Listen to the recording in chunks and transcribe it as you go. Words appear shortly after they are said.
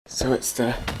So it's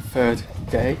the third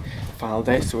day, final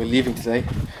day, so we're leaving today,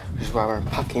 which is why we're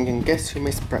unpacking, and guess who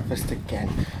missed breakfast again?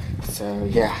 So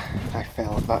yeah, I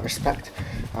failed in that respect.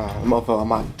 Although I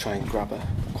might try and grab a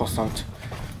croissant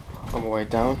on my way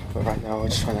down, but right now we're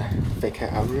just trying to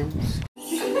vacate our rooms.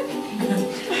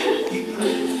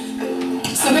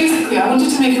 So basically I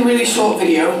wanted to make a really short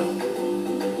video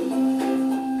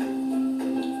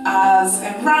as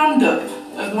a roundup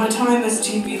of my time as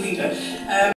TV leader.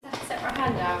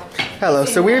 Hello,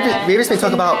 so we've just been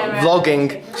talking about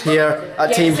vlogging here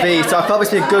at Team V, so I felt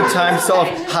this would be a good time to sort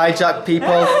of hijack people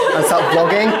and start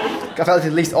vlogging. I felt it was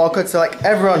the least awkward, so like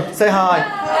everyone, say hi.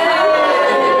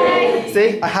 Hey.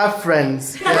 See, I have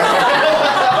friends.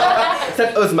 Yeah.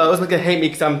 Except Uzma's gonna hate me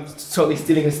because I'm totally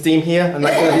stealing her steam here and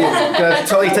like gonna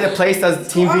totally take a place as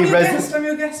Team V resident. I'm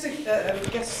your guest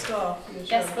star.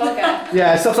 Guest vlogger.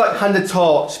 Yeah, stuff like hand a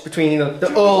torch between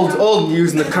the old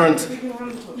news and the current.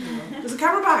 There's a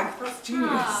camera bag. That's genius.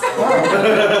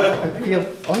 Wow. I feel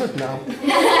honoured now.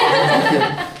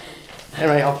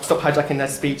 Anyway, I'll stop hijacking their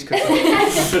speech.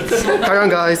 Carry on,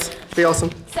 guys. Be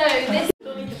awesome. So this.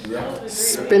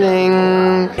 Spinning.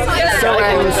 So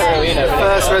ends the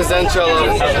first residential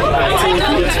of Team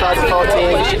V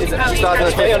 2014,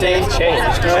 2015.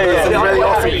 Some really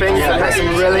awesome things. I met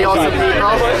some really awesome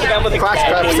people. Crash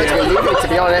Prep since we're leaving, to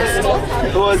be honest. So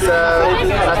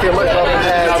I feel much more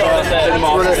prepared to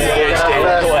run this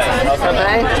first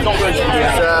campaign.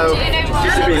 So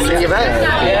see you then.